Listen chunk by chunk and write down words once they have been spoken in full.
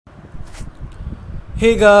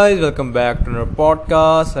Hey guys, welcome back to another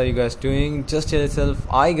podcast. How you guys doing? Just tell yourself,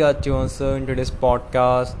 I got you answer in today's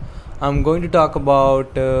podcast. I'm going to talk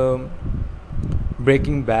about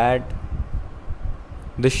Breaking Bad,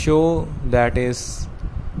 the show that is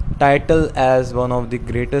titled as one of the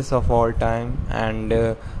greatest of all time.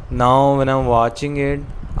 And now, when I'm watching it,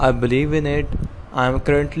 I believe in it. I'm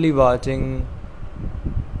currently watching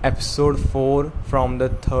episode 4 from the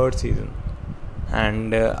third season,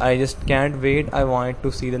 and I just can't wait. I want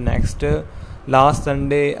to see the next. Last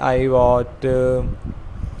Sunday I watched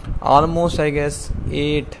almost, I guess,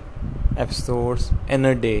 8 episodes in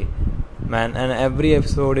a day, man, and every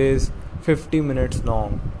episode is 50 minutes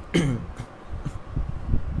long.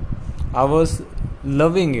 I was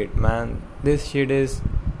loving it, man. This shit is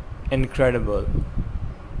incredible,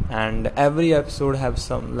 and every episode have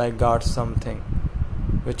some like got something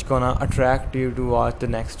which gonna attract you to watch the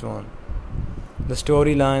next one. The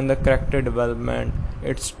storyline, the character development,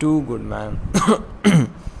 it's too good, man.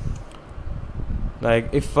 Like,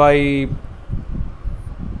 if I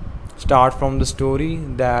start from the story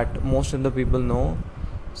that most of the people know,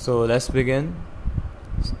 so let's begin.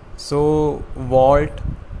 So Walt,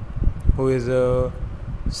 who is a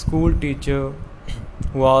school teacher,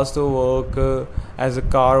 who also work as a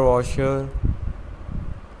car washer,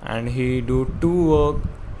 and he do two work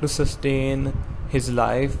to sustain his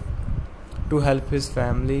life, to help his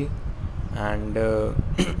family, and her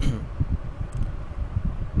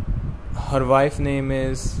wife name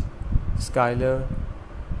is Skylar,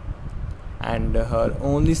 and her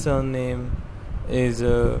only son name is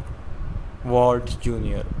Walt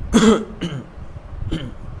Jr.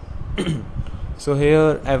 So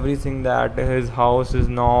here everything that his house is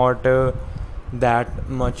not that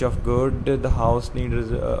much of good. The house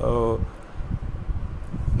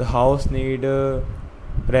need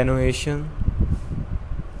renovation.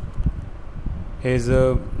 His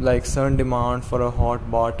like son demand for a hot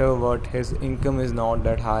water, but his income is not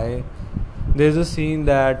that high. There's a scene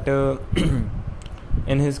that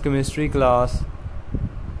in his chemistry class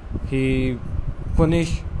he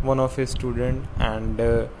punish one of his student, and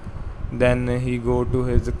then he go to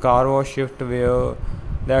his car wash shift where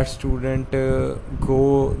that student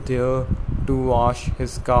go there to wash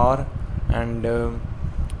his car, and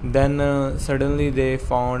then suddenly they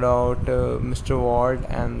found out Mr. Ward,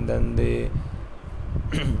 and then they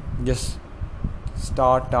just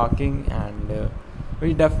start talking, and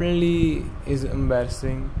which definitely is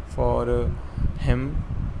embarrassing for him.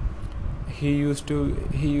 He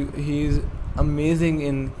is amazing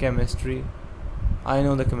in chemistry. I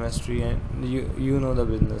know the chemistry, and you know the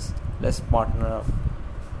business. Let's partner up.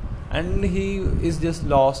 And he is just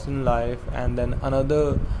lost in life, and then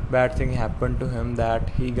another bad thing happened to him, that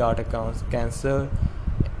he got a cancer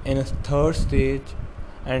in a third stage,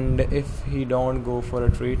 and if he don't go for a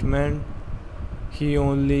treatment, he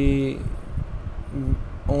only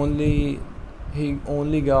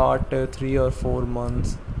got 3 or 4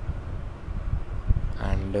 months.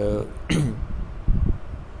 And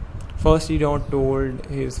first he don't told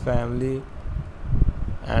his family,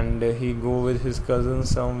 and he go with his cousin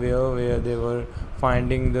somewhere where they were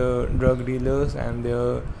finding the drug dealers, and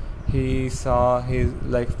there he saw his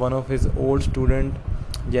like one of his old student,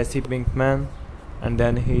 Jesse Pinkman, and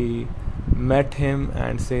then he met him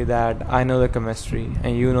and say that I know the chemistry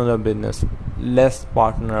and you know the business, let's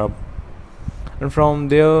partner up. And from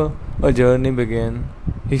there a journey began.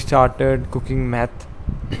 He started cooking meth,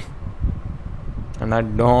 and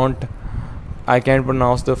I can't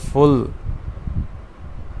pronounce the full,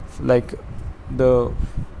 like, the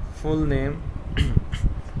full name.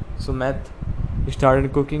 So meth, he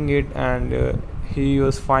started cooking it, and he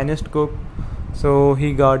was finest cook, so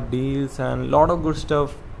he got deals and lot of good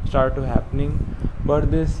stuff started to happening. But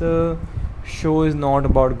this show is not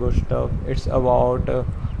about good stuff, it's about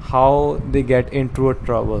how they get into a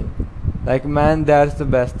trouble. Like, man, that's the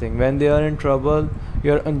best thing. When they are in trouble,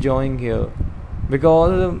 you're enjoying here,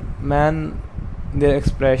 because man, their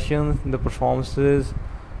expressions, the performances,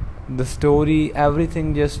 the story,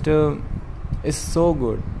 everything just is so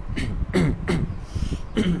good.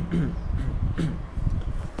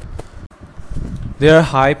 There are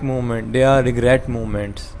hype moments, there are regret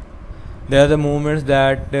moments, there are the moments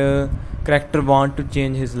that character want to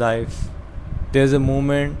change his life. There's a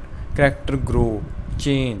moment character grow,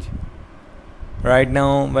 change. Right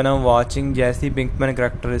now when I'm watching, Jesse Pinkman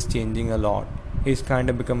character is changing a lot. He's kind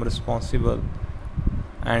of become responsible,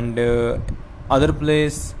 and other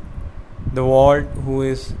place, the Walt, who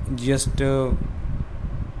is just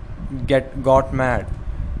got mad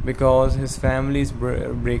because his family is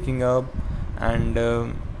breaking up, and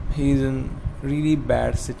he's in really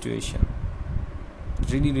bad situation.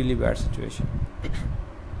 really really bad situation.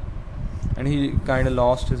 And he kind of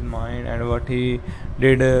lost his mind, and what he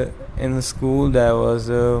did in school, that was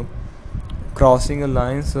crossing a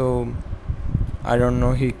line. So I don't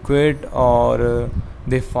know, he quit or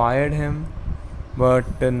they fired him,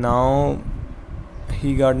 but now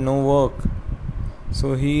he got no work.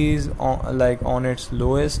 So he is on its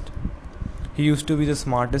lowest. He used to be the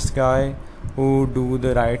smartest guy who do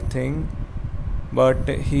the right thing, but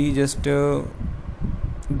he just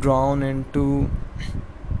drawn into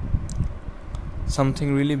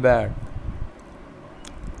something really bad.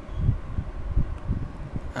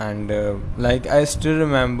 And I still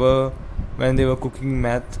remember when they were cooking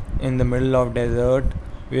meth in the middle of desert,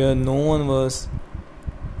 where no one was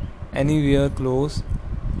anywhere close,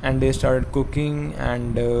 and they started cooking,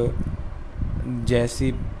 and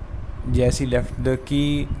jesse Jesse left the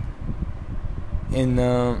key in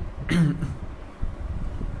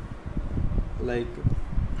like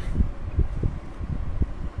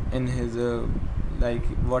in his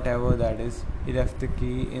whatever that is, he left the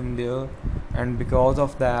key in there. And because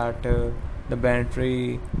of that, the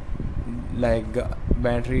battery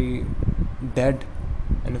dead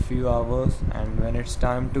in a few hours. And when it's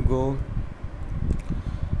time to go,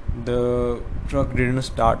 the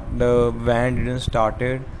van didn't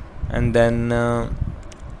started. And then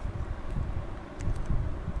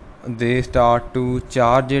they start to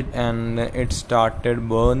charge it, and it started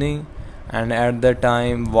burning. And at the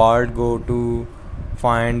time, Ward go to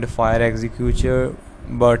find fire executioner,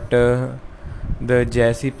 but the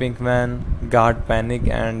Jesse Pinkman got panic,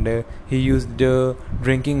 and he used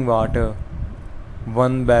drinking water,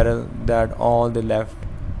 one barrel that all they left,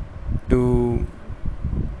 to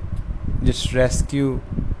just rescue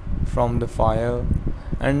from the fire.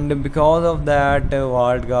 And because of that,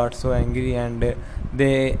 Ward got so angry, and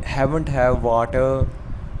they haven't have water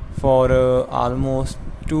for almost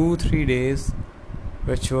 2-3 days,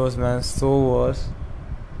 which was, man, so worse.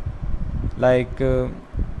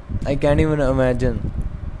 I can't even imagine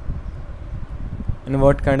in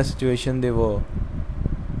what kind of situation they were.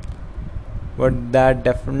 But that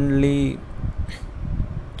definitely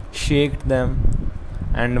shaked them.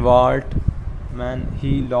 And Walt, man,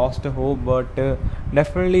 he lost hope. But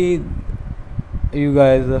definitely you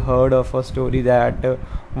guys heard of a story that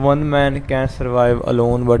one man can survive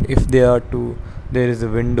alone, but if there are two, there is a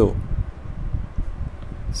window.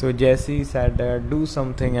 So Jesse said, do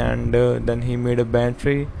something, and then he made a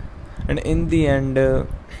battery. And in the end,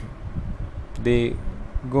 they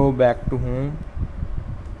go back to home.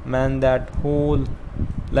 Man, that whole,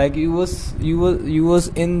 you was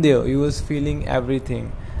in there, you was feeling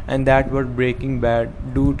everything. And that what Breaking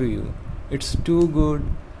Bad do to you. It's too good,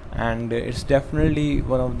 and it's definitely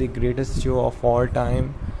one of the greatest show of all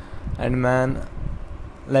time. And man,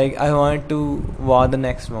 I want to watch the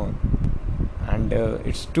next one. And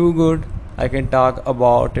it's too good. I can talk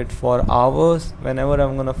about it for hours. Whenever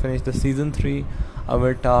I'm gonna finish the season 3, I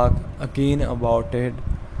will talk again about it.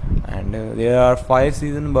 And there are 5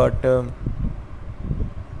 seasons, but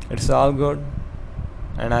it's all good,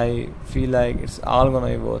 and I feel like it's all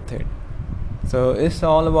gonna be worth it. So it's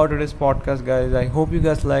all about today's podcast, guys. I hope you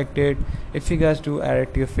guys liked it. If you guys do, add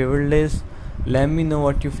it to your favorite list. Let me know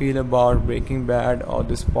what you feel about Breaking Bad or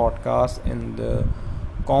this podcast in the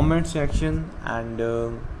comment section, and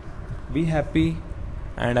be happy.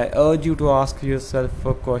 And I urge you to ask yourself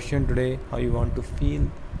a question today: how you want to feel.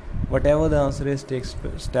 Whatever the answer is, take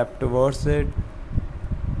step towards it.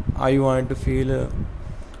 Are you want to feel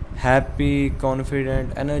happy,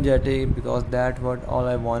 confident, energetic? Because that's what all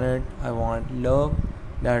I wanted. I want love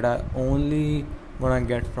that I only gonna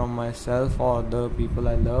get from myself or the people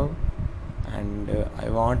I love. And I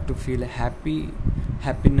want to feel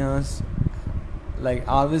happiness,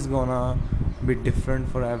 always gonna be different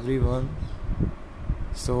for everyone.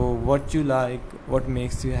 So what you like, what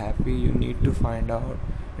makes you happy, you need to find out.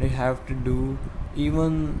 You have to do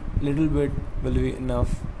even little bit will be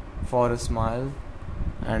enough for a smile.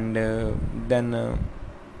 And then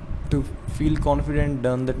to feel confident,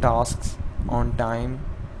 done the tasks on time.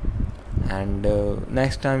 And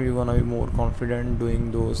next time you're gonna be more confident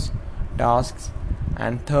doing those tasks.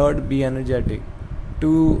 And third, be energetic.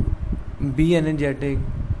 To be energetic,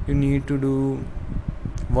 you need to do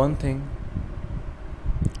one thing,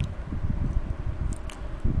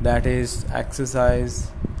 that is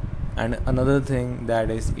exercise. And another thing, that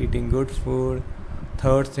is eating good food.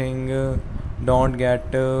 Third thing, don't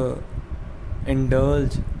get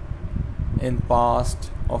indulge in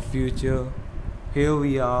past or future. Here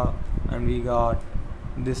we are, and we got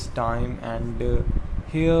this time, and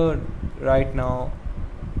here right now,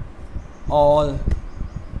 all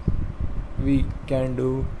we can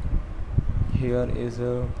do here is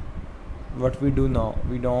what we do now.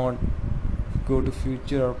 We don't go to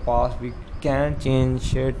future or past. We can't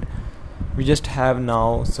change it. We just have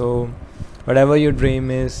now. So whatever your dream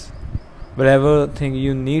is, whatever thing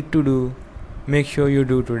you need to do, make sure you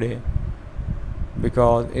do today,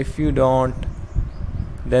 because if you don't,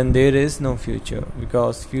 then there is no future,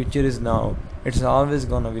 because future is now. It's always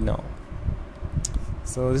gonna be now.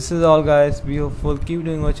 So this is all, guys. Be hopeful, keep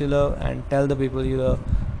doing what you love, and tell the people you love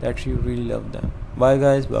that you really love them. Bye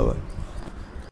guys, bye bye.